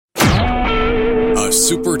A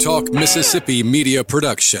SuperTalk Mississippi media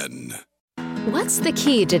production. What's the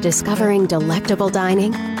key to discovering delectable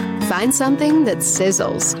dining? Find something that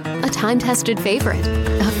sizzles. A time-tested favorite.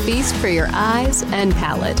 A feast for your eyes and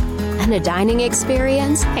palate. And a dining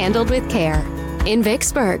experience handled with care. In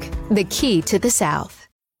Vicksburg, the key to the South.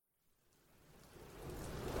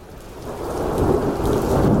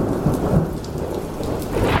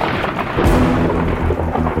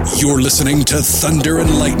 You're listening to Thunder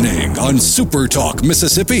and Lightning on SuperTalk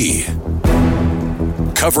Mississippi.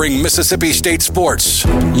 Covering Mississippi State sports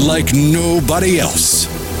like nobody else.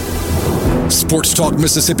 Sports Talk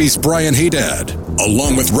Mississippi's Brian Haydad,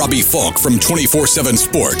 along with Robbie Falk from 24/7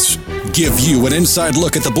 Sports, give you an inside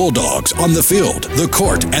look at the Bulldogs on the field, the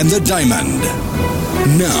court, and the diamond.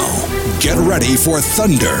 Now, get ready for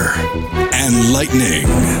Thunder and Lightning.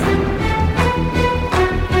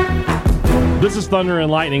 This is Thunder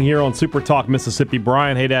and Lightning here on Super Talk Mississippi.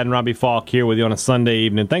 Brian Haydad and Robbie Falk here with you on a Sunday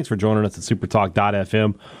evening. Thanks for joining us at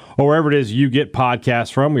supertalk.fm or wherever it is you get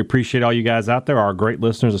podcasts from. We appreciate all you guys out there, our great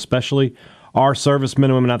listeners, especially our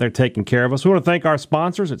servicemen and women out there taking care of us. We want to thank our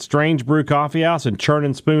sponsors at Strange Brew Coffee House and Churn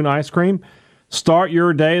and Spoon Ice Cream. Start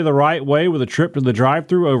your day the right way with a trip to the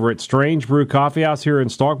drive-thru over at Strange Brew Coffee House here in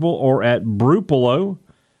Starkville or at Brupolo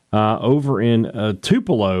over in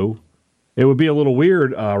Tupelo. It would be a little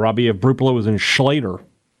weird, Robbie, if Brupolo was in Schlater.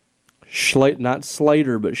 Not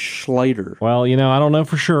Slater, but Schlater. Well, you know, I don't know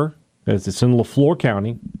for sure. It's in LaFleur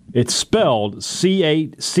County. It's spelled C-S-C-H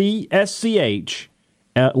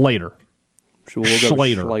later. So we'll go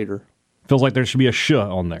Schlater. Schlater. Feels like there should be a sh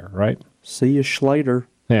on there, right? See you, Schlater.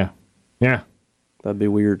 Yeah. That'd be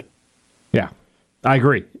weird. Yeah. I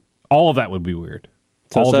agree. All of that would be weird.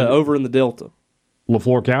 So it's over in the Delta.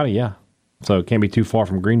 LaFleur County, yeah. So it can't be too far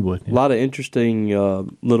from Greenwood. A lot of interesting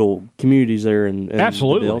little communities there in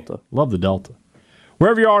Absolutely. the Delta. Love the Delta.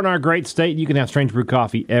 Wherever you are in our great state, you can have Strange Brew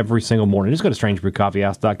Coffee every single morning. Just go to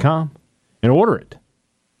strangebrewcoffeehouse.com and order it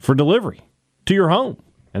for delivery to your home.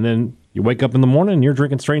 And then you wake up in the morning and you're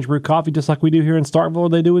drinking Strange Brew Coffee just like we do here in Starkville or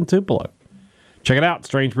they do in Tupelo. Check it out,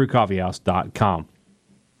 strangebrewcoffeehouse.com.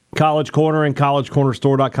 College Corner and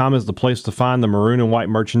collegecornerstore.com is the place to find the maroon and white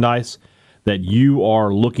merchandise that you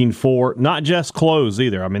are looking for. Not just clothes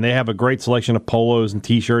either. I mean, they have a great selection of polos and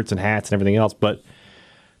T-shirts and hats and everything else, but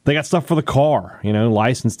they got stuff for the car, you know,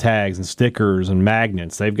 license tags and stickers and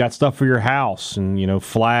magnets. They've got stuff for your house and, you know,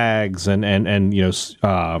 flags and you know,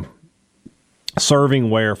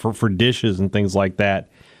 servingware for dishes and things like that.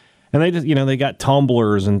 And they just, you know, they got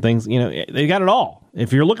tumblers and things, you know, they got it all.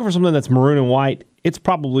 If you're looking for something that's maroon and white, it's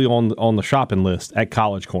probably on the shopping list at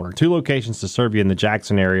College Corner. 2 locations to serve you in the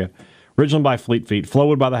Jackson area. Ridgeland by Fleet Feet,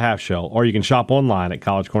 Flowood by the Half Shell, or you can shop online at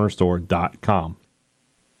collegecornerstore.com.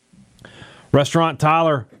 Restaurant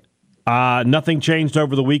Tyler, nothing changed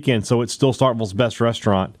over the weekend, so it's still Starkville's best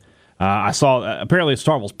restaurant. I saw, apparently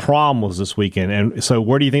Starkville's prom was this weekend, and so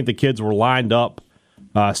where do you think the kids were lined up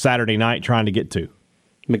Saturday night trying to get to?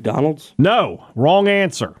 McDonald's? No, wrong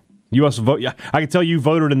answer. U.S. vote. I can tell you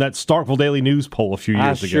voted in that Starkville Daily News poll a few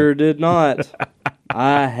years ago. I sure did not.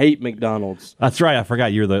 I hate McDonald's. That's right. I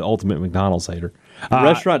forgot you're the ultimate McDonald's hater.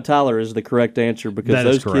 Restaurant Tyler is the correct answer because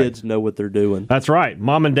those kids know what they're doing. That's right.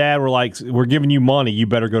 Mom and Dad were like, "We're giving you money. You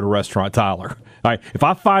better go to Restaurant Tyler." All right. If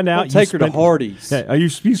I find out take her to Hardee's,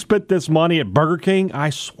 you spent this money at Burger King,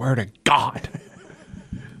 I swear to God.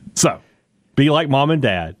 So, be like Mom and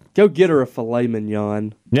Dad. Go get her a filet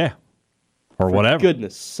mignon. Yeah, or whatever. For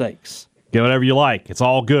goodness sakes. Get whatever you like. It's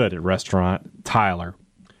all good at Restaurant Tyler.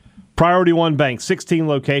 Priority One Bank, 16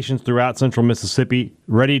 locations throughout central Mississippi,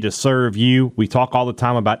 ready to serve you. We talk all the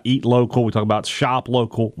time about eat local. We talk about shop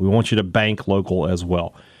local. We want you to bank local as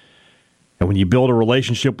well. And when you build a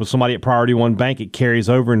relationship with somebody at Priority One Bank, it carries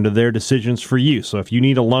over into their decisions for you. So if you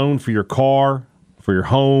need a loan for your car, for your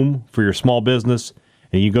home, for your small business,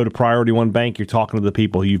 and you go to Priority One Bank, you're talking to the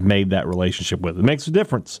people you've made that relationship with. It makes a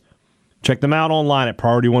difference. Check them out online at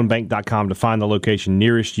PriorityOneBank.com to find the location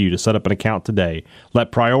nearest you to set up an account today.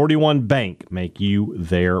 Let Priority One Bank make you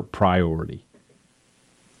their priority.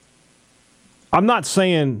 I'm not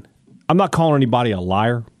calling anybody a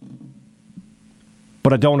liar,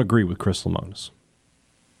 but I don't agree with Chris Lemonis.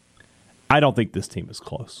 I don't think this team is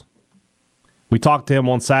close. We talked to him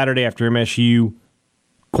on Saturday after MSU,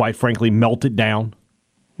 quite frankly, melted down.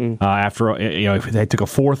 After they took a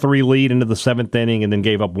 4-3 lead into the 7th inning and then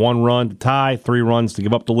gave up 1 run to tie, 3 runs to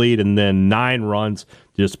give up the lead, and then 9 runs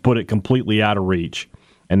to just put it completely out of reach.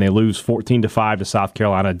 And they lose 14-5 to South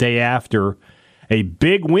Carolina a day after a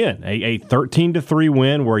big win, a 13-3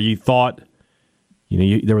 win where you thought,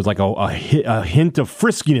 there was like a hint of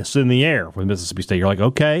friskiness in the air with Mississippi State. You're like,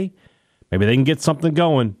 okay, maybe they can get something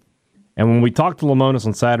going. And when we talked to Lemonis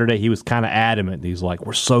on Saturday, he was kind of adamant. He's like,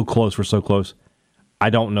 we're so close, we're so close. I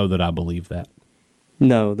don't know that I believe that.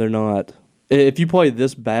 No, they're not. If you play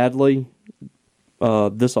this badly,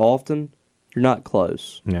 this often, you're not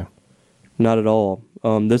close. Yeah. Not at all.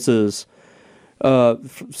 This is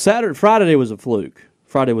Friday was a fluke.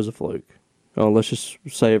 Friday was a fluke. Let's just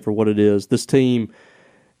say it for what it is. This team,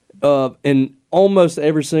 in almost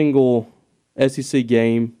every single SEC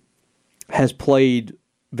game, has played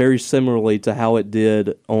very similarly to how it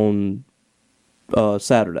did on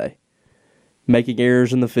Saturday. Making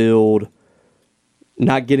errors in the field,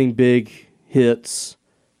 not getting big hits,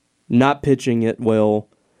 not pitching it well.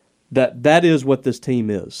 That is what this team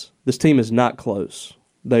is. This team is not close.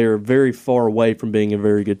 They are very far away from being a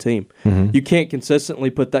very good team. Mm-hmm. You can't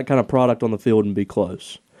consistently put that kind of product on the field and be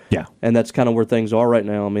close. Yeah. And that's kind of where things are right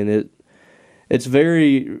now. I mean, it's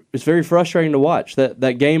very frustrating to watch.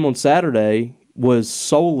 That game on Saturday was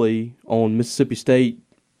solely on Mississippi State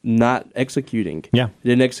not executing. Yeah.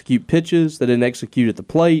 They didn't execute pitches. They didn't execute at the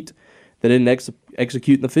plate. They didn't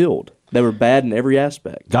execute in the field. They were bad in every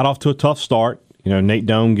aspect. Got off to a tough start. Nate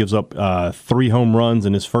Dohm gives up 3 home runs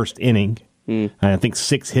in his first inning. And I think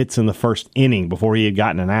 6 hits in the first inning before he had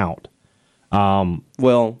gotten an out.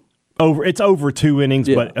 It's over 2 innings,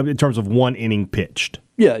 yeah. But in terms of 1 inning pitched.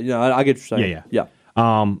 Yeah, I get what you're saying. Yeah.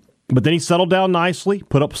 But then he settled down nicely,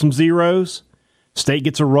 put up some zeros. State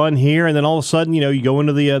gets a run here, and then all of a sudden, you go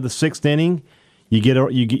into the 6th inning,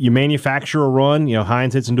 you manufacture a run.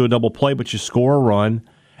 Hines hits into a double play, but you score a run.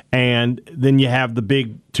 And then you have the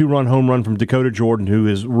big 2-run home run from Dakota Jordan, who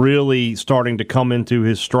is really starting to come into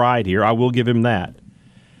his stride here. I will give him that.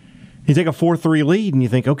 You take a 4-3 lead, and you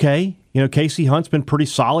think, okay, Casey Hunt's been pretty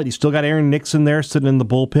solid. You still got Aaron Nixon there sitting in the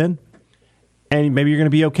bullpen, and maybe you're going to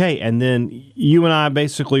be okay. And then you and I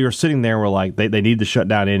basically are sitting there. We're like, they need the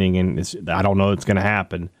shutdown inning, and I don't know it's going to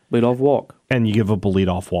happen. Leadoff walk. And you give up a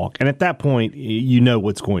leadoff walk. And at that point, you know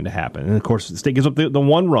what's going to happen. And, of course, the State gives up the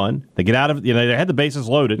 1 run. They get out of they had the bases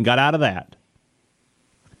loaded and got out of that.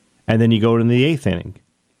 And then you go into the 8th inning,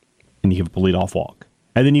 and you give up a leadoff walk.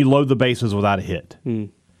 And then you load the bases without a hit.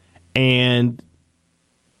 And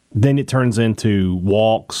then it turns into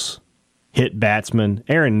walks, hit batsmen.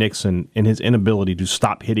 Aaron Nixon and his inability to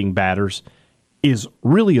stop hitting batters is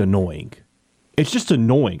really annoying. It's just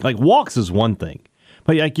annoying. Like, walks is one thing.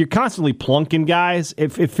 But you're constantly plunking guys. It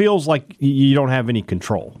feels like you don't have any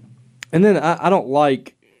control. And then I don't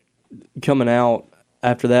like coming out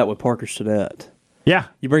after that with Parker Stinnett. Yeah.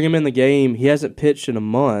 You bring him in the game. He hasn't pitched in a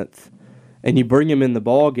month. And you bring him in the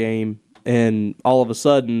ball game, and all of a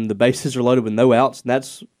sudden the bases are loaded with no outs. And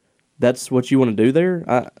that's what you want to do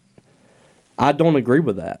there? I don't agree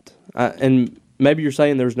with that. And maybe you're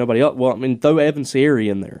saying there's nobody else. Well, throw Evan Sierra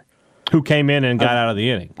in there. Who came in and got out of the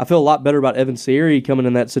inning. I feel a lot better about Evan Sierra coming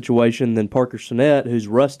in that situation than Parker Stinnett, who's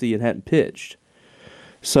rusty and hadn't pitched.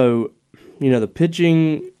 So, the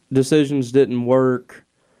pitching decisions didn't work.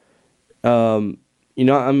 I'm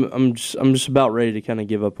just about ready to kind of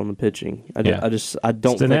give up on the pitching. I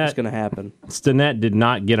don't think it's going to happen. Stinnett did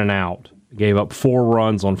not get an out. Gave up 4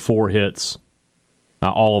 runs on 4 hits.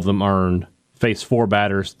 All of them earned. Faced 4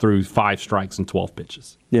 batters, threw 5 strikes and 12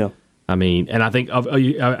 pitches. Yeah. And I think,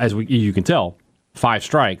 you can tell, 5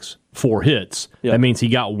 strikes, 4 hits. Yep. That means he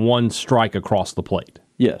got 1 strike across the plate.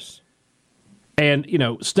 Yes. And,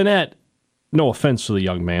 Stinnett, no offense to the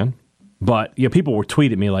young man, but people were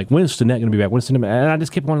tweeting me like, when is Stinnett going to be back? And I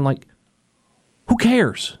just kept wondering, like, who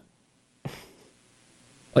cares?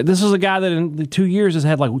 Like, this is a guy that in the 2 years has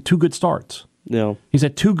had, 2 good starts. Yeah. He's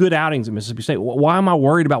had 2 good outings at Mississippi State. Why am I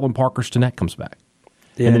worried about when Parker Stinnett comes back?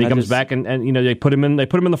 Yeah, and then he comes back, and they put him in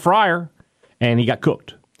the fryer, and he got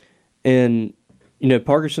cooked. And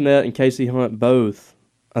Parker Stinnett and Casey Hunt both.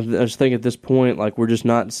 I just think at this point, we're just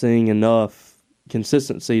not seeing enough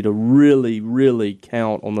consistency to really, really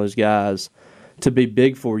count on those guys to be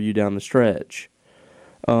big for you down the stretch.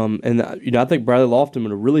 And I think Bradley Lofton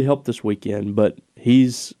would have really helped this weekend, but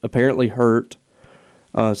he's apparently hurt.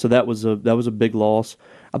 So that was a big loss.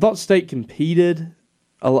 I thought State competed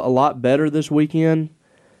a lot better this weekend.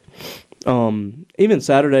 Even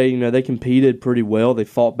Saturday, they competed pretty well. They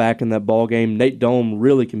fought back in that ball game. Nate Dohm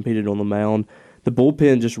really competed on the mound. The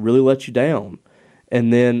bullpen just really let you down.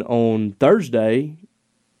 And then on Thursday,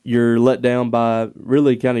 you're let down by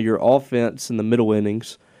really kind of your offense in the middle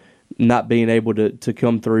innings not being able to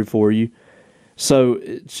come through for you. So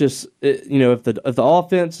it's just, if the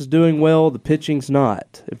offense is doing well, the pitching's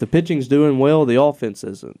not. If the pitching's doing well, the offense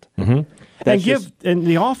isn't. Mm-hmm. And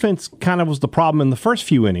the offense kind of was the problem in the first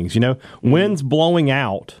few innings. Wind's blowing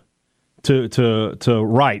out to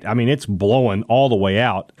right. It's blowing all the way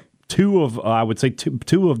out. two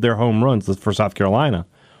of their home runs for South Carolina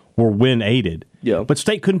were wind aided. Yeah. But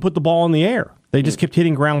State couldn't put the ball in the air. They just kept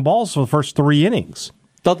hitting ground balls for the first 3 innings.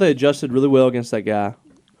 Thought they adjusted really well against that guy.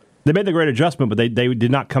 They made the great adjustment, but they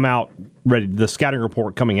did not come out ready. The scouting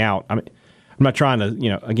report coming out, I mean, I'm not trying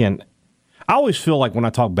to, again, I always feel like when I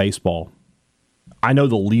talk baseball, I know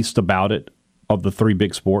the least about it of the 3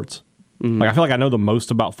 big sports. Like I feel like I know the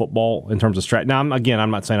most about football in terms of strategy. Now,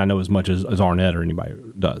 I'm not saying I know as much as Arnett or anybody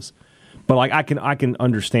does, but like I can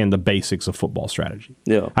understand the basics of football strategy.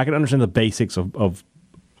 Yeah, I can understand the basics of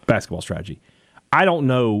basketball strategy. I don't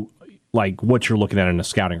know like what you're looking at in a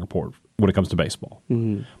scouting report when it comes to baseball.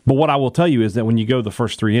 Mm-hmm. But what I will tell you is that when you go the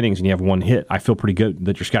first 3 innings and you have 1 hit, I feel pretty good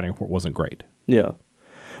that your scouting report wasn't great. Yeah.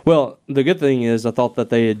 Well, the good thing is I thought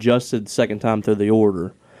that they adjusted second time through the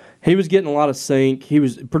order. He was getting a lot of sink. He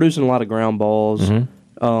was producing a lot of ground balls, and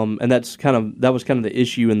that was kind of the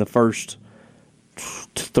issue in the first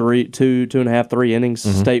 2.5, 3 innings.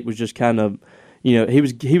 Mm-hmm. State was just kind of,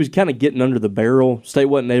 he was kind of getting under the barrel. State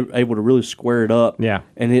wasn't able to really square it up. Yeah,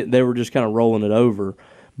 and they were just kind of rolling it over.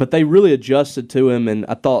 But they really adjusted to him, and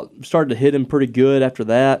I thought started to hit him pretty good after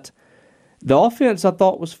that. The offense, I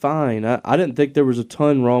thought, was fine. I didn't think there was a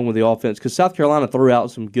ton wrong with the offense because South Carolina threw out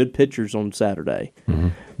some good pitchers on Saturday. Mm-hmm.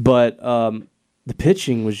 But the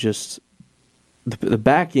pitching was just the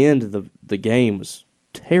back end of the game was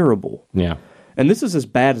terrible. Yeah, and this is as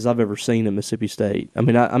bad as I've ever seen at Mississippi State. I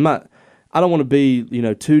mean, I don't want to be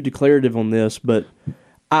too declarative on this, but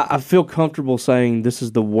I feel comfortable saying this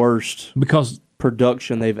is the worst because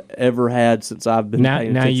production they've ever had since I've been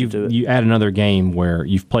paying attention to it. You add another game where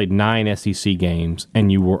you've played 9 SEC games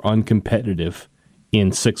and you were uncompetitive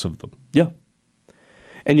in 6 of them. Yeah,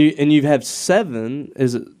 and you have 7.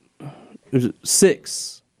 Is it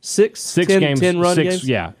 6? 6 games, 10-run 6, games?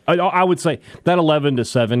 Yeah, I would say that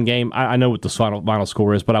 11-7 game. I know what the final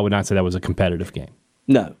score is, but I would not say that was a competitive game.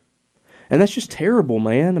 No, and that's just terrible,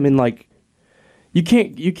 man. I mean, like you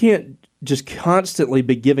can't just constantly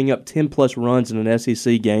be giving up 10-plus runs in an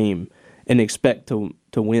SEC game and expect to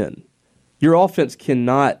win. Your offense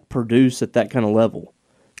cannot produce at that kind of level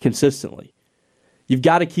consistently. You've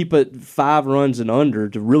got to keep it 5 runs and under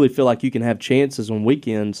to really feel like you can have chances on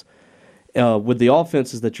weekends with the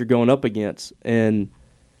offenses that you're going up against. And,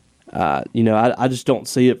 I just don't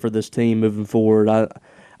see it for this team moving forward.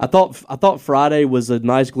 I thought Friday was a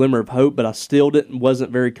nice glimmer of hope, but I still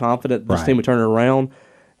wasn't very confident this team would turn it around.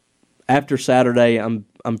 After Saturday, I'm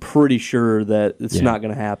pretty sure that it's not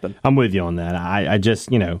going to happen. I'm with you on that. I just,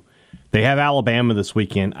 they have Alabama this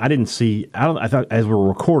weekend. I thought as we're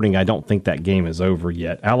recording, I don't think that game is over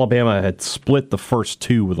yet. Alabama had split the first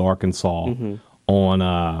 2 with Arkansas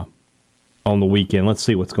on the weekend. Let's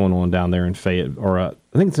see what's going on down there in Fayette. Or I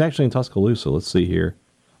think it's actually in Tuscaloosa. Let's see here.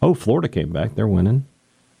 Oh, Florida came back. They're winning.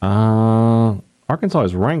 Arkansas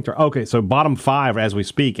is ranked. Okay, so bottom 5 as we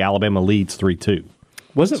speak, Alabama leads 3-2.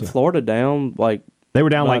 Wasn't Florida down like they were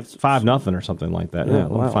down like 5-0 or something like that? Yeah,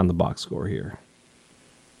 let me find the box score here.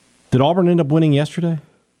 Did Auburn end up winning yesterday?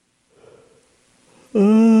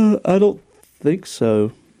 I don't think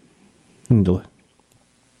so. Oh,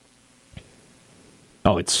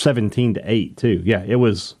 it's 17-8 too. Yeah, it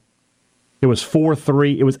was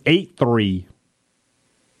 4-3. It was 8-3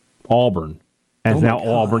 Auburn. And now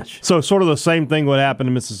Auburn. So sort of the same thing what happened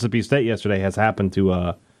to Mississippi State yesterday has happened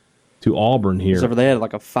to Auburn here. Except for they had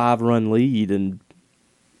like a 5-run lead and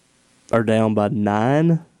are down by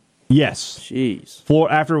 9. Yes. Jeez.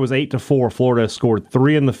 After it was 8-4, Florida scored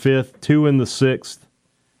 3 in the 5th, 2 in the 6th,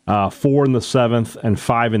 4 in the 7th, and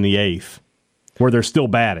 5 in the 8th, where they're still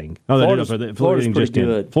batting. Florida's pretty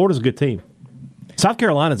good. Florida's a good team. South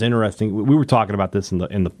Carolina's interesting. We were talking about this in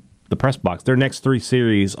the press box. Their next 3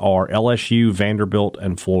 series are LSU, Vanderbilt,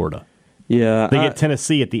 and Florida. Yeah, they get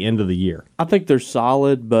Tennessee at the end of the year. I think they're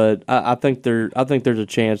solid, but I think there's a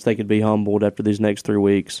chance they could be humbled after these next 3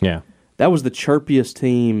 weeks. Yeah, that was the chirpiest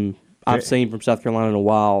team I've seen from South Carolina in a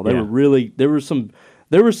while. They were really there was some.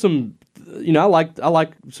 I like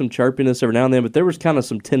some chirpiness every now and then, but there was kind of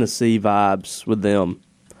some Tennessee vibes with them,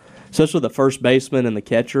 especially the first baseman and the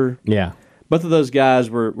catcher. Yeah, both of those guys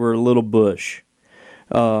were a little bush,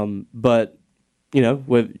 but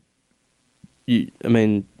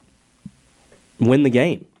win the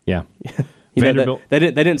game. Yeah. Vanderbilt. They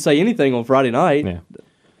didn't say anything on Friday night. Yeah.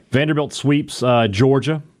 Vanderbilt sweeps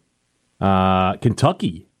Georgia.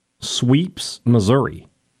 Kentucky sweeps Missouri.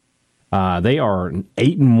 They are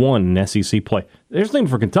 8-1 in SEC play. There's the thing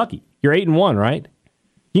for Kentucky. You're 8-1, right?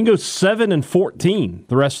 You can go 7-14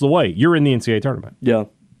 the rest of the way. You're in the NCAA tournament. Yeah.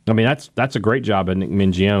 I mean, that's a great job at Nick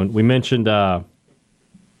Mingione. We mentioned Alabama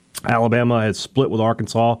has split with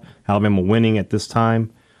Arkansas. Alabama winning at this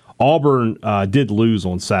time. Auburn did lose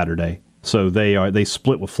on Saturday, so they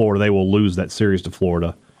split with Florida. They will lose that series to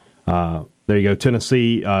Florida. There you go.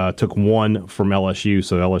 Tennessee took one from LSU,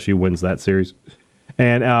 so LSU wins that series.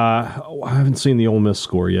 And I haven't seen the Ole Miss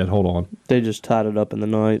score yet. Hold on. They just tied it up in the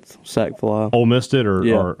ninth. Sack fly. Ole Miss did,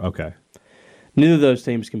 Yeah. or okay. Neither of those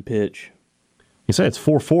teams can pitch. You say it's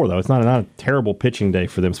 4-4 though. It's not a terrible pitching day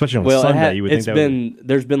for them, especially on Sunday. You would think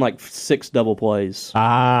there's been like 6 double plays.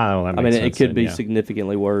 Well, that makes sense it could then, be yeah.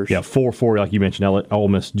 significantly worse. Yeah, 4-4, like you mentioned. Ole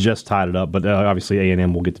Miss just tied it up, but obviously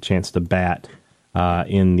A&M will get the chance to bat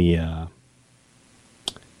in the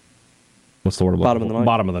what's the word? Bottom of the ninth.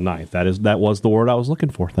 Bottom of the ninth. That was the word I was looking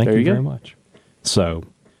for. Thank There you you very go. much. So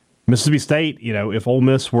Mississippi State, if Ole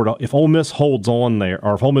Miss holds on there,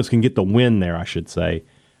 or if Ole Miss can get the win there, I should say,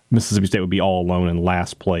 Mississippi State would be all alone in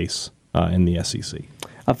last place in the SEC.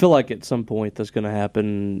 I feel like at some point that's going to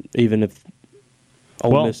happen, even if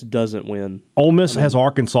Ole Miss doesn't win. Ole Miss has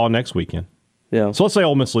Arkansas next weekend. Yeah. So let's say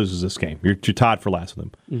Ole Miss loses this game. You're tied for last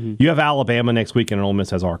with them. Mm-hmm. You have Alabama next weekend, and Ole Miss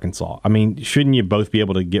has Arkansas. I mean, shouldn't you both be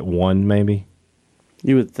able to get one, maybe?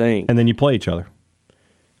 You would think. And then you play each other.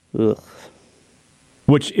 Ugh.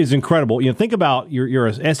 Which is incredible. Think about you're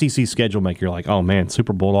a SEC schedule maker. You're like, oh man,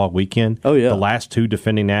 Super Bulldog weekend. Oh yeah, the last 2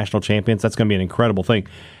 defending national champions. That's going to be an incredible thing,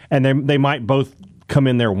 and they might both come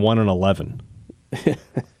in there 1-11,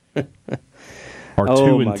 or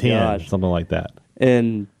 2-10, something like that.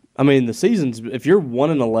 And I mean, the season's if you're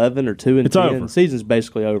 1-11 or 2-10, the season's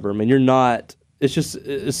basically over. I mean, you're not.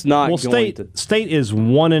 It's not. Well, State is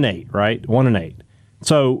 1-8, right? 1-8.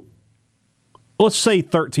 So. Let's say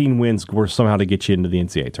 13 wins were somehow to get you into the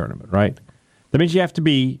NCAA tournament, right? That means you have to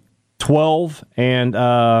be 12 and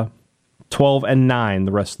 9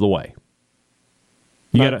 the rest of the way.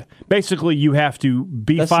 You got to basically you have to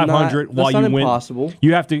be 500 while you win. Impossible.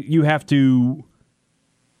 You have to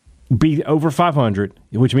be over 500,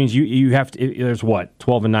 which means you have to. There's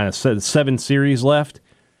 12 and 9, 7 series left.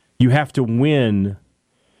 You have to win.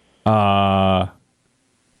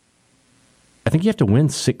 I think you have to win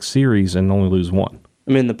 6 series and only lose 1.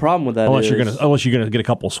 I mean, the problem with that unless you're gonna get a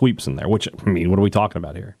couple of sweeps in there. Which, I mean, what are we talking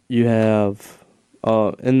about here? You have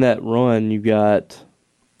in that run, you got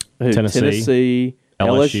Tennessee,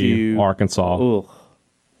 LSU, Arkansas. Ugh.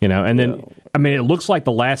 And then I mean, it looks like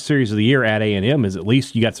the last series of the year at A&M is at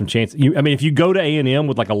least you got some chance. If you go to A&M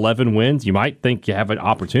with like 11 wins, you might think you have an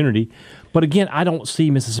opportunity. But again, I don't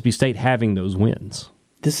see Mississippi State having those wins.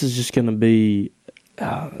 This is just going to be.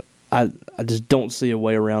 I just don't see a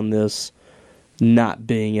way around this not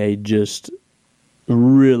being a just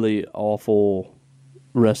really awful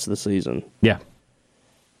rest of the season. Yeah.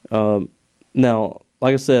 Now,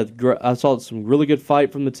 like I said, I saw some really good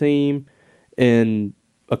fight from the team and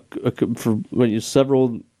for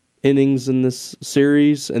several innings in this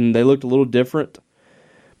series, and they looked a little different.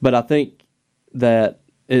 But I think that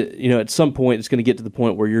at some point it's going to get to the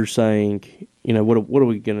point where you're saying, what do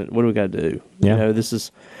we got to do? Yeah. This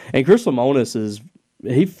is, and Chris Lemonis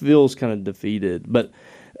he feels kind of defeated, but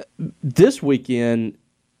this weekend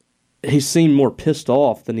he seemed more pissed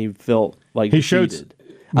off than he felt like he defeated.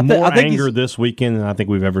 showed more anger this weekend than I think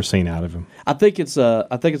we've ever seen out of him. I think it's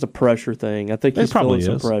a pressure thing. I think he's feeling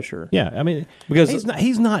some pressure. Yeah, I mean, because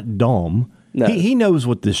he's not dumb. No. He knows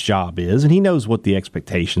what this job is, and he knows what the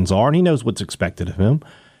expectations are, and he knows what's expected of him,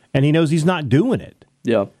 and he knows he's not doing it.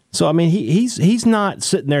 Yeah. So I mean, he's not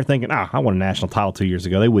sitting there thinking, I won a national title 2 years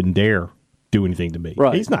ago. They wouldn't dare do anything to me.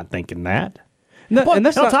 Right. He's not thinking that. No, but and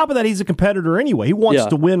that's on top of that, he's a competitor anyway. He wants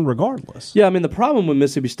to win regardless. Yeah, I mean, the problem with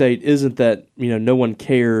Mississippi State isn't that no one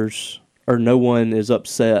cares or no one is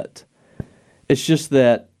upset. It's just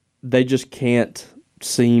that they just can't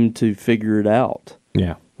seem to figure it out.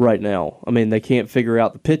 Yeah. Right now, I mean, they can't figure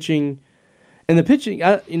out the pitching, and the pitching.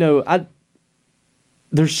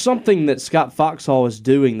 There's something that Scott Foxhall is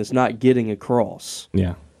doing that's not getting across.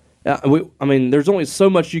 Yeah. There's only so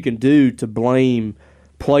much you can do to blame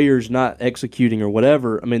players not executing or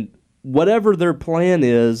whatever. I mean, whatever their plan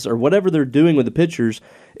is or whatever they're doing with the pitchers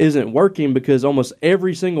isn't working because almost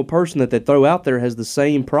every single person that they throw out there has the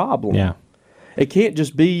same problem. Yeah. It can't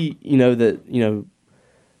just be,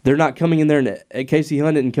 they're not coming in there and Casey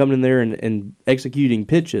Hunt isn't coming in there and executing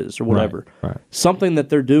pitches or whatever. Right. Something that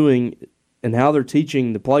they're doing and how they're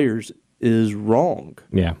teaching the players is wrong.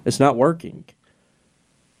 Yeah. It's not working.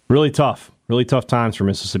 Really tough times for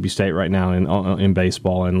Mississippi State right now in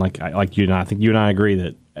baseball. And like you and I think you and I agree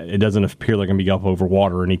that it doesn't appear they're going to be up over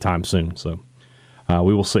water anytime soon. So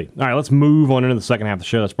we will see. All right, let's move on into the second half of the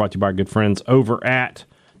show. That's brought to you by our good friends over at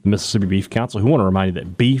the Mississippi Beef Council, who want to remind you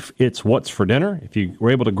that beef, it's what's for dinner. If you were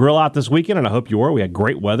able to grill out this weekend, and I hope you were, we had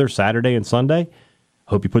great weather Saturday and Sunday.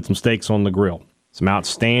 Hope you put some steaks on the grill. some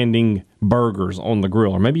outstanding burgers on the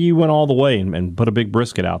grill. Or maybe you went all the way and put a big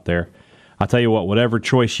brisket out there. I tell you what, whatever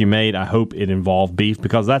choice you made, I hope it involved beef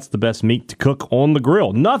because that's the best meat to cook on the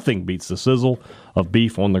grill. Nothing beats the sizzle of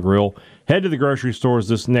beef on the grill. Head to the grocery stores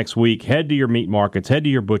this next week. Head to your meat markets. Head to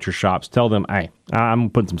your butcher shops. Tell them, hey, I'm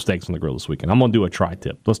putting some steaks on the grill this weekend. I'm going to do a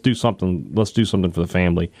tri-tip. Let's do something for the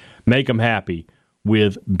family. Make them happy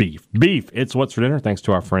with beef. Beef, it's what's for dinner, thanks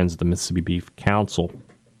to our friends at the Mississippi Beef Council.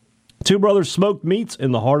 Two Brothers Smoked Meats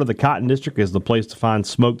in the heart of the Cotton District is the place to find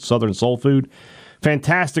smoked Southern soul food.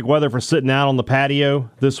 Fantastic weather for sitting out on the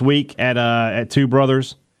patio this week at Two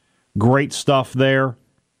Brothers. Great stuff there.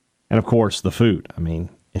 And, of course, the food. I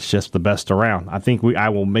mean, it's just the best around. I think I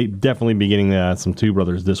will definitely be getting some Two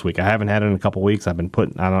Brothers this week. I haven't had it in a couple weeks. I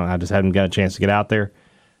just haven't got a chance to get out there.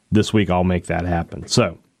 This week I'll make that happen.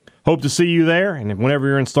 So, hope to see you there. And whenever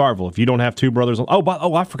you're in Starkville, if you don't have Two Brothers,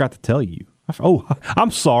 I forgot to tell you.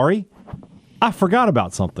 I'm sorry. I forgot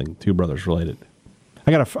about something Two Brothers related.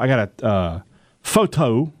 I got a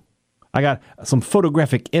photo. I got some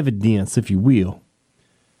photographic evidence, if you will.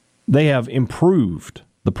 They have improved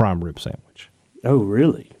the prime rib sandwich. Oh,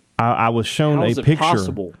 really? I was shown a picture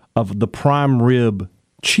of the prime rib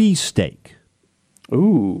cheesesteak.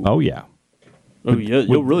 Ooh. Oh, yeah. Oh, yeah.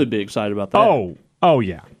 You'll really be excited about that. Oh,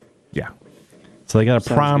 yeah. Yeah. So they got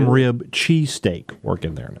a prime rib cheesesteak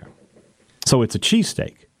working there now. So it's a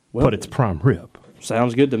cheesesteak, but it's prime rib.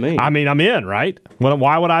 Sounds good to me. I mean, I'm in, right?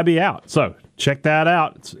 Why would I be out? So check that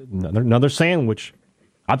out. It's another sandwich.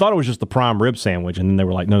 I thought it was just the prime rib sandwich, and then they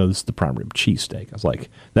were like, no, this is the prime rib cheesesteak. I was like,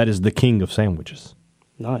 that is the king of sandwiches.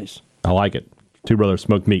 Nice. I like it. Two Brothers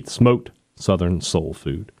Smoked Meat, smoked Southern soul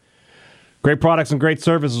food. Great products and great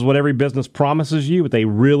service is what every business promises you, but they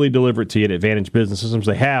really deliver it to you at Advantage Business Systems.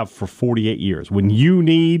 They have for 48 years. When you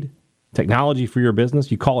need technology for your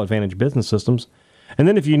business, you call Advantage Business Systems. And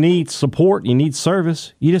then if you need support, you need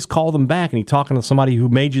service, you just call them back and you're talking to somebody who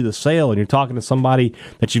made you the sale and you're talking to somebody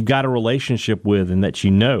that you've got a relationship with and that you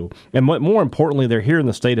know. And more importantly, they're here in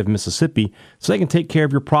the state of Mississippi so they can take care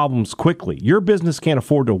of your problems quickly. Your business can't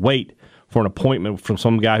afford to wait for an appointment from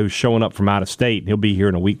some guy who's showing up from out of state and he'll be here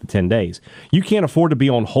in a week to 10 days. You can't afford to be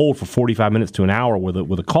on hold for 45 minutes to an hour with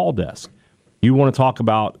a call desk. You want to talk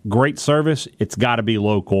about great service, it's got to be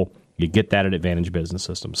local. You get that at Advantage Business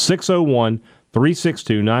Systems.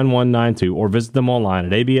 601-362-9192 or visit them online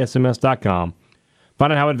at absms.com.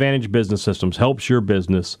 Find out how Advantage Business Systems helps your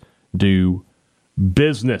business do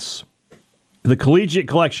business. The Collegiate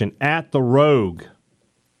Collection at the Rogue.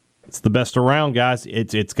 It's the best around, guys.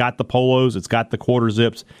 It's got the polos, it's got the quarter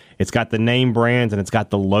zips, it's got the name brands, and it's got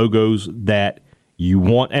the logos that you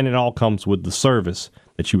want, and it all comes with the service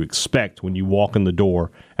that you expect when you walk in the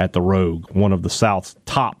door at the Rogue, one of the South's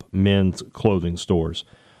top men's clothing stores.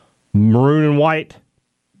 Maroon and white,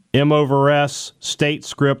 M over S, state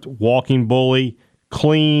script, walking bully,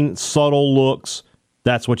 clean, subtle looks.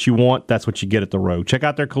 That's what you want. That's what you get at the Rogue. Check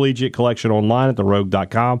out their collegiate collection online at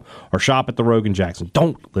therogue.com or shop at the Rogue in Jackson.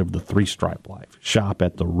 Don't live the three-stripe life. Shop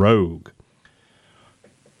at the Rogue.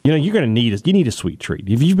 You know, you're going to need a sweet treat.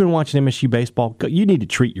 If you've been watching MSU baseball, you need to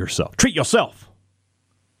treat yourself. Treat yourself.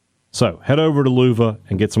 So head over to Luva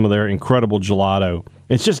and get some of their incredible gelato.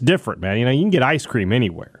 It's just different, man. You know, you can get ice cream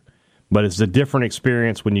anywhere, but it's a different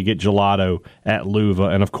experience when you get gelato at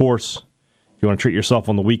Luva. And, of course, if you want to treat yourself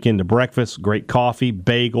on the weekend to breakfast, great coffee,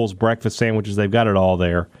 bagels, breakfast sandwiches, they've got it all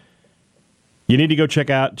there. You need to go check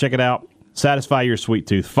it out. Satisfy your sweet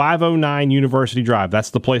tooth. 509 University Drive.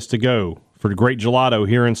 That's the place to go for the great gelato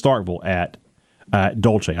here in Starkville at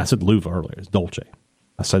Dolce. I said Luva earlier. It's Dolce.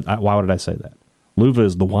 Why did I say that? Luva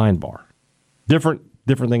is the wine bar. Different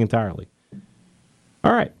thing entirely.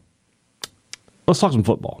 All right. Let's talk some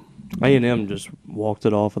football. A&M just walked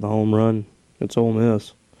it off with a home run. It's Ole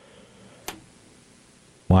Miss.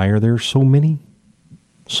 Why are there so many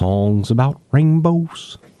songs about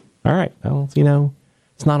rainbows? All right. Well, you know,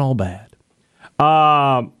 it's not all bad.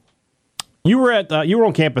 You were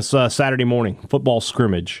on campus Saturday morning, football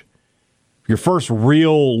scrimmage. Your first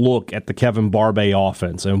real look at the Kevin Barbay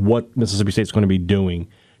offense and what Mississippi State's going to be doing.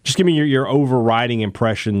 Just give me your overriding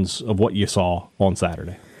impressions of what you saw on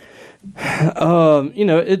Saturday. You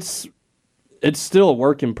know, it's still a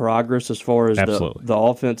work in progress as far as the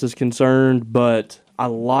offense is concerned, but I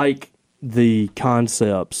like the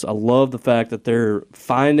concepts. I love the fact that they're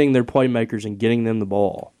finding their playmakers and getting them the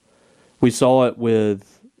ball. We saw it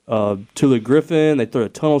with Tula Griffin. They threw a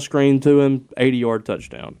tunnel screen to him, 80-yard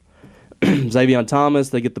touchdown. Xavier Thomas,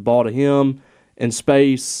 they get the ball to him in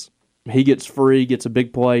space. He gets free, gets a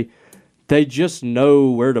big play. They just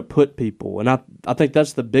know where to put people, and I think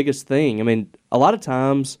that's the biggest thing. I mean, a lot of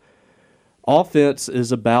times offense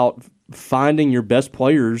is about finding your best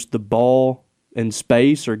players the ball in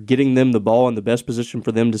space or getting them the ball in the best position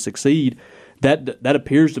for them to succeed. That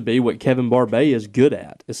appears to be what Kevin Barbay is good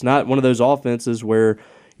at. It's not one of those offenses where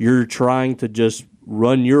you're trying to just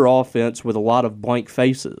run your offense with a lot of blank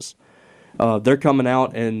faces. They're coming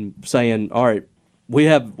out and saying, all right, we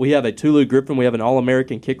have a Tulu Griffin, we have an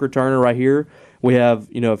All-American kick returner right here. We have,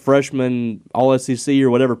 a freshman All-SEC or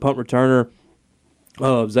whatever punt returner,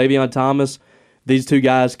 Xavier Thomas. These two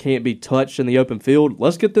guys can't be touched in the open field.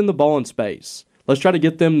 Let's get them the ball in space. Let's try to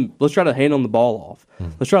hand them the ball off.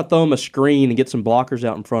 Let's try to throw them a screen and get some blockers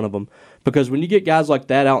out in front of them. Because when you get guys like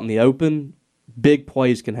that out in the open, big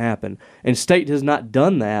plays can happen. And State has not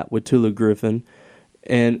done that with Tulu Griffin.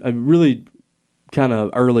 And I'm really kind of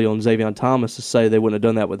early on Xavier Thomas to say they wouldn't have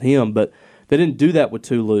done that with him, but they didn't do that with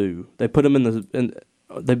Tulu. They put him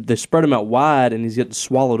they spread him out wide, and he's getting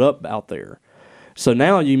swallowed up out there. So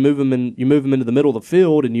now you move him into the middle of the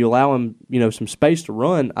field, and you allow him, some space to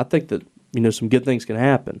run. I think that some good things can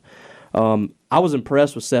happen. I was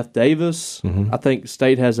impressed with Seth Davis. I think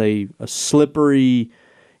State has a slippery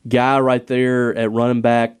guy right there at running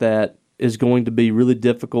back that is going to be really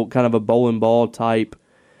difficult, kind of a bowling ball type,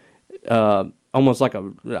 almost like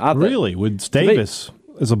really, with Davis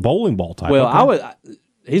as a bowling ball type. Well,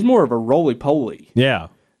 he's more of a roly-poly. Yeah.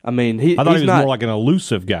 I mean, I thought he was more like an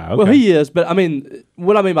elusive guy. Okay. Well, he is, but I mean,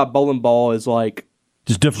 what I mean by bowling ball is like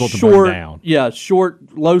just difficult to bring down. Yeah,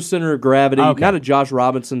 short, low center of gravity. Okay. Not a Josh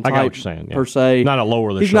Robinson type I got what you're saying, yeah. per se. Not a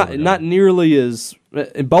lower the He's shoulder. not nearly as.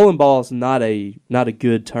 And bowling ball is not a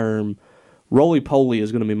good term. Roly-poly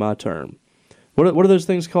is going to be my term. What are those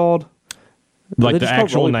things called? Like the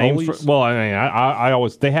actual name? Well, I mean, I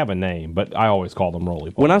always they have a name, but I always call them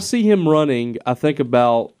roly-polies. When I see him running, I think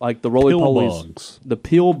about like the roly-polies. The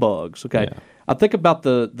pill bugs. Okay. Yeah. I think about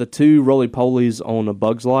the two roly-polies on A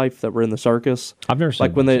Bug's Life that were in the circus. I've never seen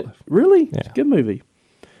Bug's Life. Really? Yeah. It's a good movie.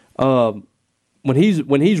 When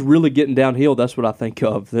he's really getting downhill, that's what I think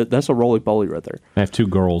of. That's a roly-poly right there. I have two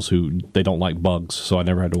girls who they don't like bugs, so I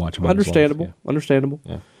never had to watch a Bug's Understandable. Life. Yeah. Understandable.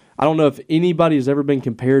 Yeah. I don't know if anybody has ever been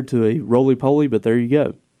compared to a roly-poly, but there you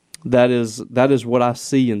go. That is what I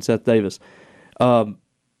see in Seth Davis.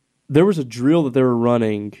 There was a drill that they were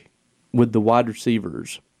running with the wide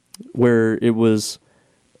receivers where it was,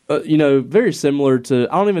 very similar to,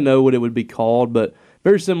 I don't even know what it would be called, but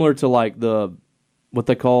very similar to like what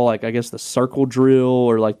they call, like, I guess the circle drill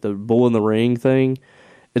or like the bull in the ring thing,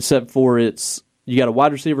 except for you got a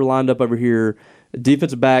wide receiver lined up over here. The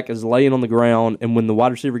defensive back is laying on the ground, and when the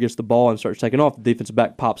wide receiver gets the ball and starts taking off, the defensive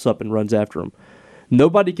back pops up and runs after him.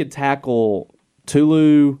 Nobody could tackle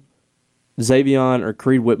Tulu, Xavier, or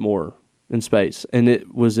Creed Whitmore in space, and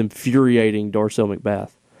it was infuriating Darcel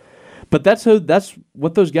McBath. But that's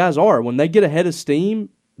what those guys are. When they get ahead of steam,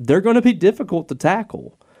 they're going to be difficult to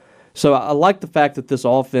tackle. So I like the fact that this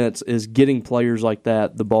offense is getting players like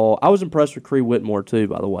that the ball. I was impressed with Creed Whitmore too,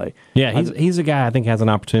 by the way. Yeah, he's a guy I think has an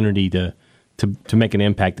opportunity to make an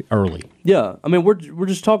impact early. Yeah, I mean we're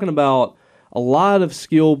just talking about a lot of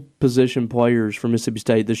skill position players from Mississippi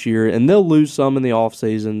State this year, and they'll lose some in the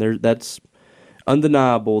offseason. That's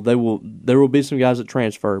undeniable. There will be some guys that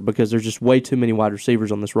transfer because there's just way too many wide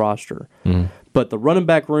receivers on this roster. But the running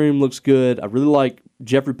back room looks good. I really like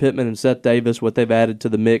Jeffrey Pittman and Seth Davis, what they've added to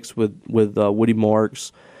the mix with Woody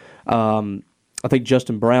Marks. I think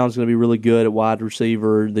Justin Brown's going to be really good at wide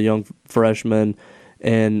receiver, the young freshman,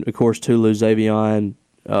 and of course Tulu, Xavier.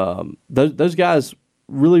 Those guys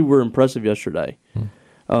really were impressive yesterday.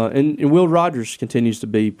 And Will Rogers continues to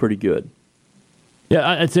be pretty good.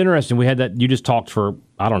 Yeah, it's interesting. We had that. You just talked for,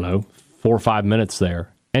 4 or 5 minutes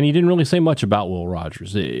there, and you didn't really say much about Will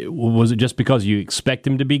Rogers. Was it just because you expect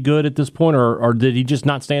him to be good at this point, or did he just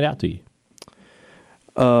not stand out to you?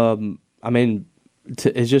 I mean,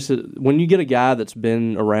 it's just when you get a guy that's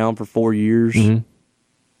been around for 4 years,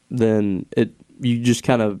 then you just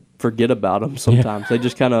kind of forget about him sometimes. They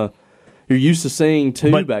just kind of, you're used to seeing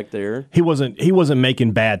two back there. He wasn't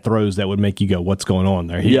making bad throws that would make you go, what's going on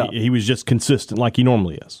there? He was just consistent like he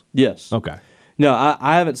normally is. Yes. Okay. No,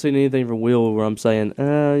 I haven't seen anything from Will where I'm saying,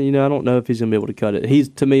 I don't know if he's going to be able to cut it. He's,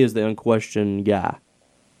 to me, is the unquestioned guy.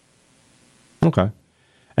 Okay.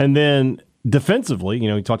 And then defensively,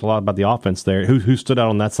 you talked a lot about the offense there. Who stood out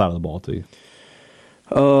on that side of the ball to you?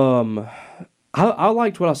 I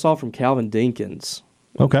liked what I saw from Calvin Dinkins.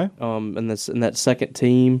 Okay. In that second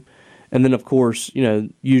team. And then, of course,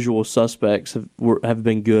 usual suspects have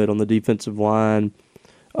been good on the defensive line.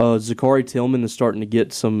 Zachary Tillman is starting to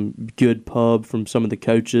get some good pub from some of the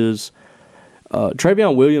coaches.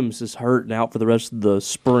 Travion Williams is hurt and out for the rest of the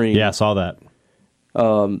spring. Yeah, I saw that.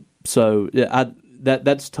 So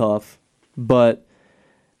that's tough. But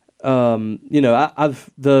I've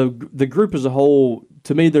the group as a whole.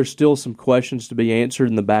 To me, there's still some questions to be answered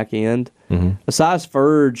in the back end. Asai's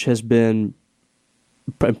Ferge has been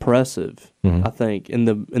impressive. I think in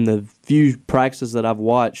the few practices that I've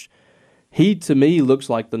watched, he to me looks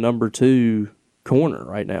like the number 2 corner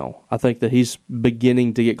right now. I think that he's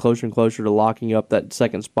beginning to get closer and closer to locking up that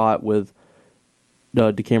second spot with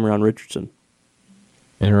DeCamerion Richardson.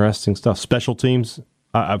 Interesting stuff. Special teams.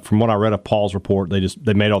 From what I read of Paul's report,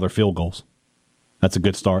 they made all their field goals. That's a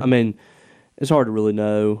good start. I mean, it's hard to really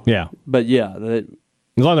know. Yeah, but yeah, as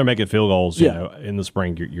long as they're making field goals, in the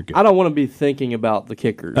spring, you're good. I don't want to be thinking about the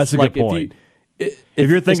kickers. That's a good point. If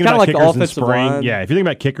you're thinking about kickers in spring, if you're thinking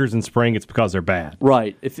about kickers in spring, it's because they're bad.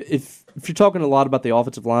 Right. If you're talking a lot about the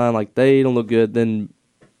offensive line, like they don't look good, then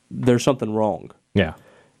there's something wrong. Yeah.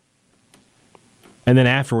 And then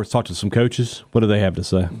afterwards, talk to some coaches. What do they have to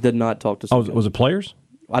say? Did not talk to some coaches. Was it players?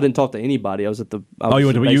 I didn't talk to anybody. I was at the.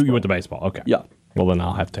 You went to baseball. Okay. Yeah. Well, then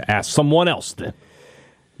I'll have to ask someone else then.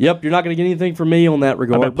 Yep, you're not going to get anything from me on that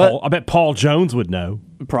regard. I bet Paul Jones would know.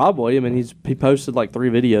 Probably. I mean, he posted like 3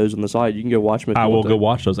 videos on the site. You can go watch them. I will go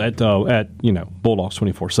watch those at Bulldogs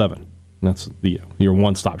 24/7. That's your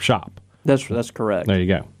one-stop shop. That's correct. There you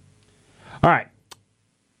go. All right.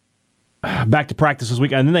 Back to practice this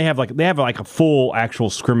week, and then they have a full actual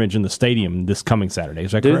scrimmage in the stadium this coming Saturday.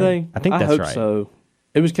 Is that correct? Do they? I think that's right. I hope so.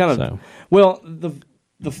 It was kind of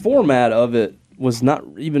the format of it was not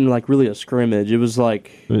even like really a scrimmage. It was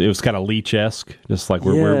kind of Leach-esque, just like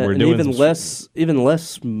we're doing even less.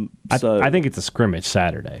 So I think it's a scrimmage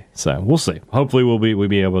Saturday, so we'll see. Hopefully we'll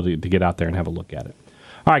be able to get out there and have a look at it.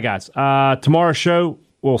 All right, guys. Tomorrow's show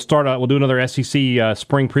we'll do another SEC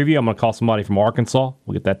spring preview. I'm going to call somebody from Arkansas.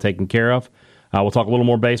 We'll get that taken care of. We'll talk a little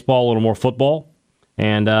more baseball, a little more football,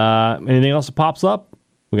 and anything else that pops up.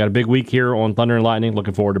 We got a big week here on Thunder and Lightning.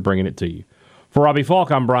 Looking forward to bringing it to you. For Robbie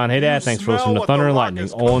Falk, I'm Brian Haydad. Thanks for listening to Thunder and Lightning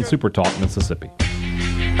on Super Talk Mississippi. The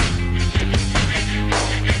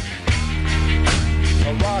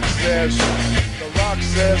Rock says, the Rock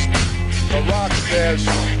says, the Rock says,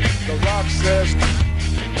 the Rock says.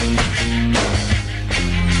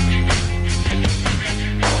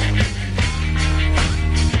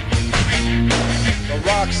 The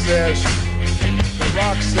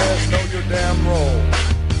Rock says, know your damn role.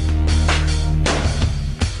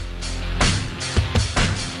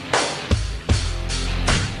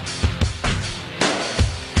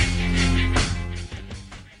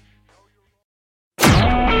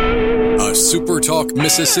 A SuperTalk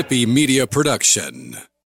Mississippi media production.